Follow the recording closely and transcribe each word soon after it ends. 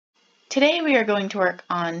Today we are going to work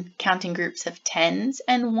on counting groups of tens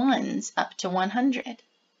and ones up to 100.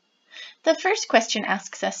 The first question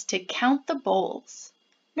asks us to count the bowls.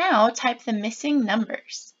 Now type the missing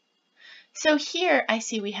numbers. So here I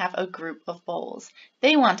see we have a group of bowls.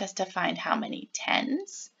 They want us to find how many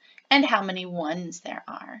tens and how many ones there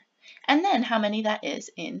are, and then how many that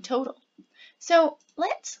is in total. So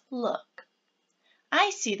let's look. I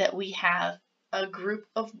see that we have a group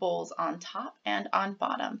of bowls on top and on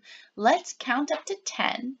bottom. Let's count up to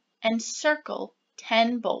 10 and circle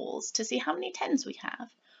 10 bowls to see how many tens we have.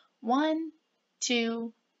 1,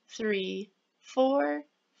 2, 3, 4,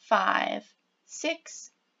 5,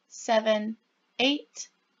 6, 7, 8,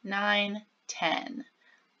 9, 10.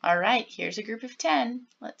 All right, here's a group of 10.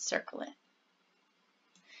 Let's circle it.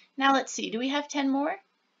 Now let's see, do we have 10 more?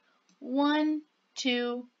 1,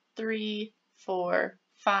 2, 3, 4,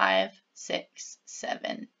 5, 6,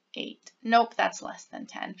 7, 8. Nope, that's less than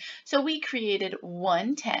 10. So we created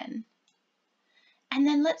 1 10. And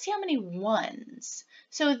then let's see how many ones.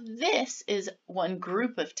 So this is one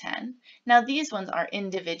group of 10. Now these ones are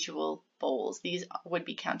individual bowls. These would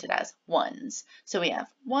be counted as ones. So we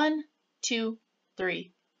have 1, 2,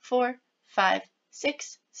 3, 4, 5,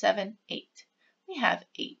 6, 7, 8. We have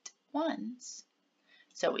 8 ones.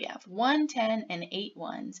 So we have 1 10 and 8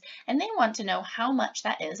 ones, and they want to know how much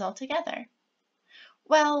that is altogether.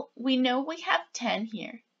 Well, we know we have 10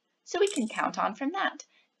 here, so we can count on from that.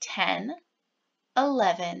 10,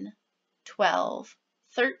 11, 12,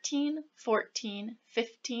 13, 14,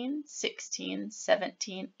 15, 16,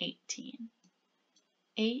 17, 18.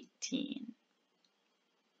 18.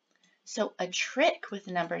 So a trick with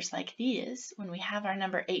numbers like these, when we have our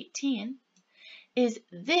number 18, is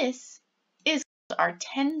this is our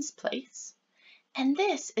tens place, and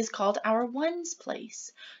this is called our ones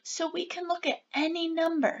place. So we can look at any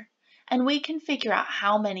number and we can figure out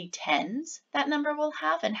how many tens that number will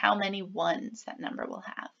have and how many ones that number will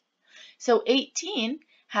have. So 18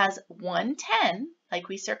 has 1 10, like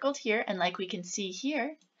we circled here and like we can see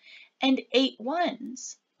here, and 8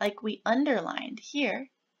 ones, like we underlined here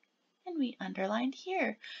and we underlined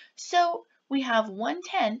here. So we have 1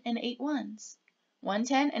 10 and 8 ones. 1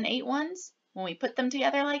 10 and 8 ones, when we put them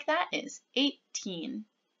together like that, is 18.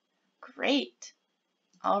 Great.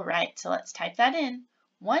 All right, so let's type that in.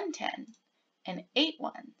 1 10 and 8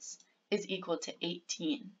 ones is equal to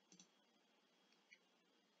 18.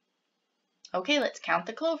 Okay, let's count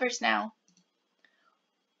the clovers now.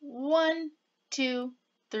 1, 2,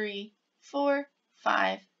 3, 4,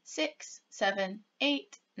 5, 6, 7,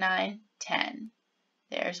 8, 9, 10.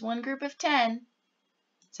 There's one group of 10.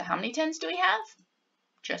 So how many tens do we have?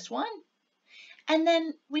 Just one. And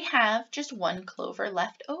then we have just one clover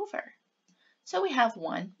left over. So we have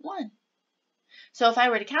 1 1. So if I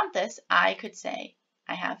were to count this, I could say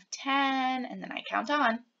I have 10 and then I count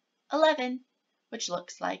on 11, which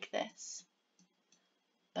looks like this.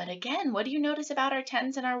 But again, what do you notice about our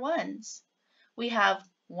tens and our ones? We have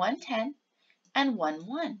 1 10 and 1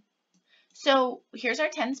 1. So here's our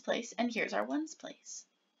tens place and here's our ones place.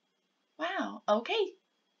 Wow, okay,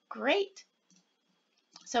 great.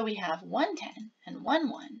 So we have 1 10 and 1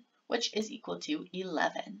 1, which is equal to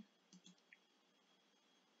 11.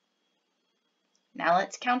 Now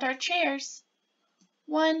let's count our chairs.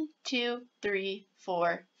 1, 2, 3,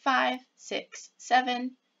 4, 5, 6,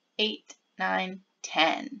 7, 8, 9,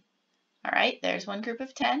 10. All right, there's one group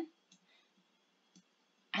of 10.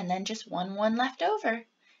 And then just 1 1 left over.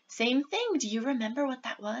 Same thing, do you remember what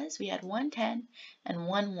that was? We had 1 10 and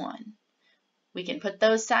 1 1. We can put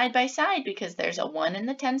those side by side because there's a 1 in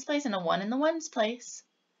the tens place and a 1 in the ones place.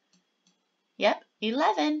 Yep,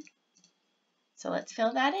 11. So let's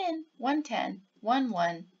fill that in. 1 10, 1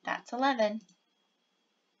 1, that's 11.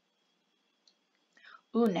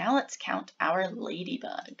 Ooh, now let's count our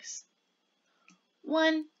ladybugs.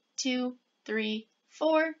 1, 2, 3,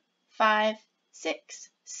 4, 5, 6,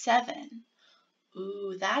 7.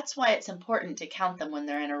 Ooh, that's why it's important to count them when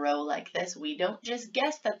they're in a row like this. We don't just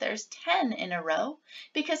guess that there's 10 in a row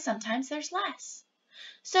because sometimes there's less.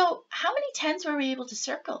 So how many tens were we able to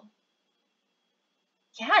circle?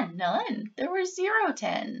 Yeah, none. There were 0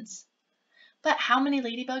 tens. But how many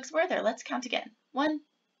ladybugs were there? Let's count again. 1,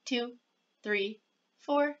 2, 3,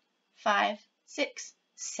 4, 5, 6,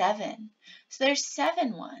 7. So there's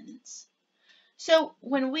 7 ones. So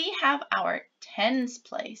when we have our tens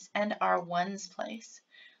place and our ones place,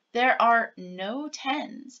 there are no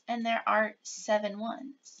tens and there are 7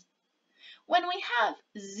 ones. When we have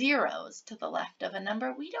zeros to the left of a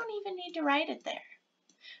number, we don't even need to write it there.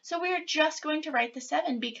 So we're just going to write the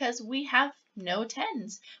 7 because we have no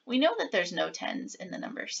tens. We know that there's no tens in the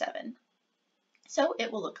number 7. So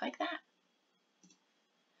it will look like that.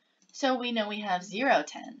 So we know we have 0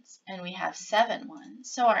 tens and we have 7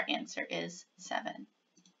 ones. So our answer is 7.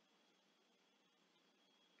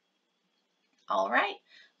 All right,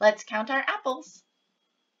 let's count our apples.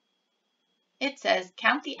 It says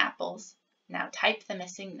count the apples. Now type the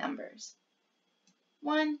missing numbers.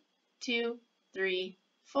 1, 2, 3,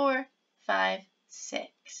 4, 5,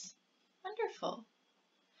 6. Wonderful.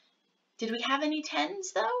 Did we have any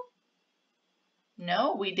tens though?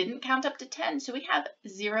 No, we didn't count up to 10, so we have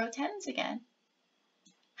 0 tens again.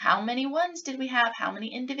 How many ones did we have? How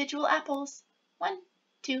many individual apples? 1,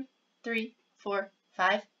 2, 3, 4,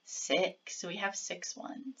 5, 6. So we have 6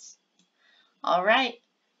 ones. All right.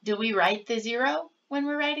 Do we write the 0 when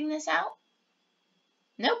we're writing this out?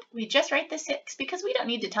 Nope, we just write the 6 because we don't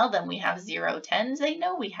need to tell them we have 0 tens. They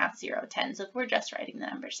know we have 0 tens if we're just writing the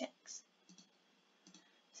number 6.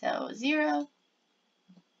 So 0,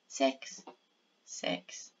 6,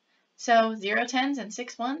 6. So 0 tens and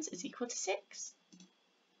 6 ones is equal to 6.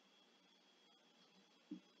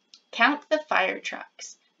 Count the fire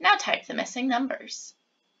trucks. Now type the missing numbers.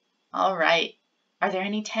 All right. Are there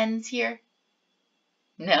any tens here?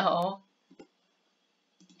 No.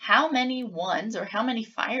 How many ones or how many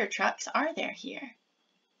fire trucks are there here?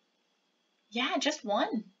 Yeah, just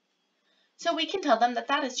one. So we can tell them that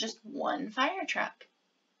that is just one fire truck.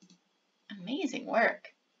 Amazing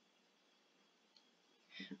work.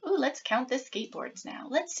 Ooh, let's count the skateboards now.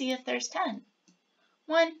 Let's see if there's 10.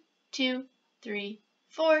 1, 2, 3,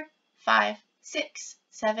 4, 5, 6,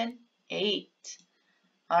 7, 8.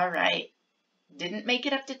 All right. Didn't make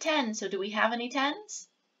it up to 10, so do we have any tens?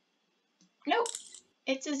 Nope,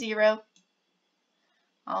 it's a 0.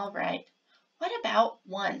 All right. What about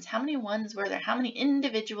ones? How many ones were there? How many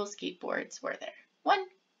individual skateboards were there? 1,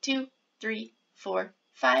 2, 3, 4,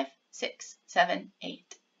 5, 6, 7,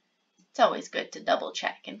 8. It's always good to double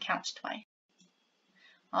check and count twice.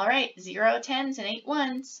 All right, 0 tens and 8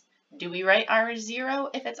 ones. Do we write our 0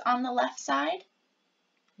 if it's on the left side?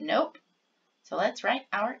 Nope. So let's write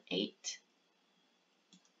our 8.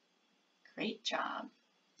 Great job.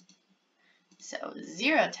 So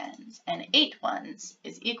 0 tens and 8 ones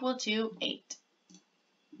is equal to 8.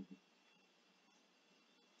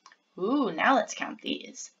 Ooh, now let's count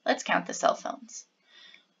these. Let's count the cell phones.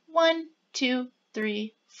 1, 2,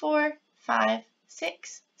 3, 4, 5,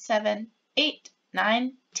 6, 7, 8,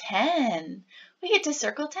 9, 10. We get to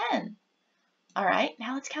circle 10. All right,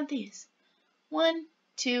 now let's count these. 1,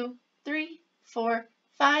 2, 3, 4,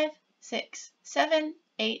 5, 6, 7,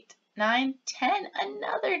 8, 9, 10.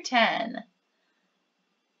 Another 10.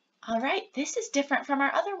 All right, this is different from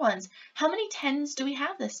our other ones. How many tens do we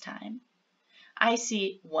have this time? I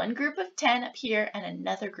see one group of 10 up here and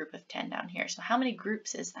another group of 10 down here. So how many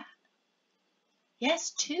groups is that?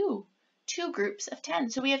 Yes, 2. 2 groups of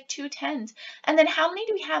 10. So we have 2 tens. And then how many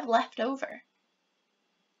do we have left over?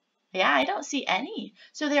 Yeah, I don't see any.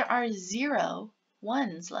 So there are 0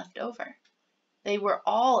 ones left over. They were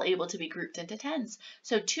all able to be grouped into tens.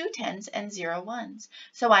 So 2 tens and 0 ones.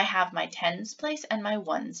 So I have my tens place and my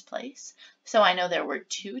ones place. So I know there were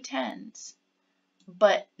 2 tens,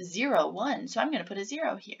 but 0 ones. So I'm going to put a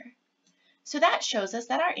 0 here. So that shows us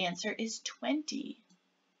that our answer is 20.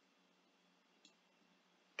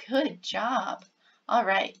 Good job. All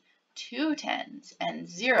right, 2 tens and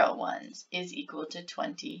 0 ones is equal to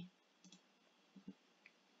 20.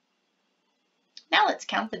 Now let's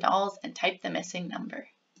count the dolls and type the missing number.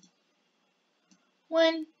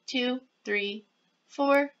 1, 2, 3,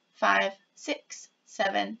 4, 5, 6,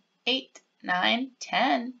 7, 8, 9,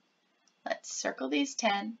 10. Let's circle these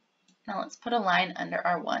 10. Now let's put a line under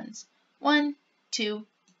our ones. 1, 2.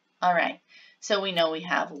 All right, so we know we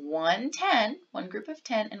have 1 10, one group of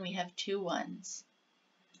 10, and we have 2 ones.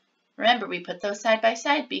 Remember, we put those side by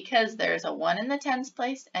side because there's a 1 in the tens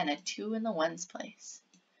place and a 2 in the ones place.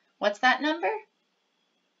 What's that number?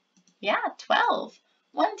 Yeah, 12.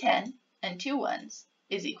 1 10 and 2 ones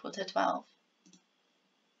is equal to 12.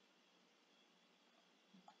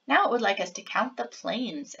 Now it would like us to count the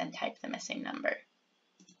planes and type the missing number.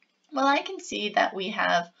 Well, I can see that we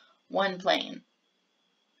have 1 plane.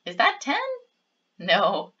 Is that 10?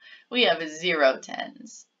 No, we have 0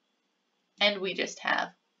 tens. And we just have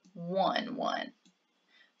 1 1.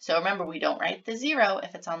 So remember, we don't write the 0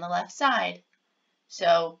 if it's on the left side.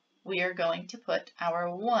 So we are going to put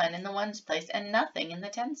our 1 in the ones place and nothing in the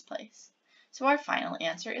tens place. So our final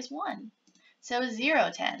answer is 1. So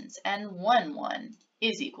 0 tens and 1 1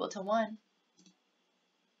 is equal to 1.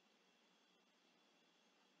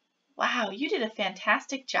 Wow, you did a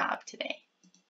fantastic job today.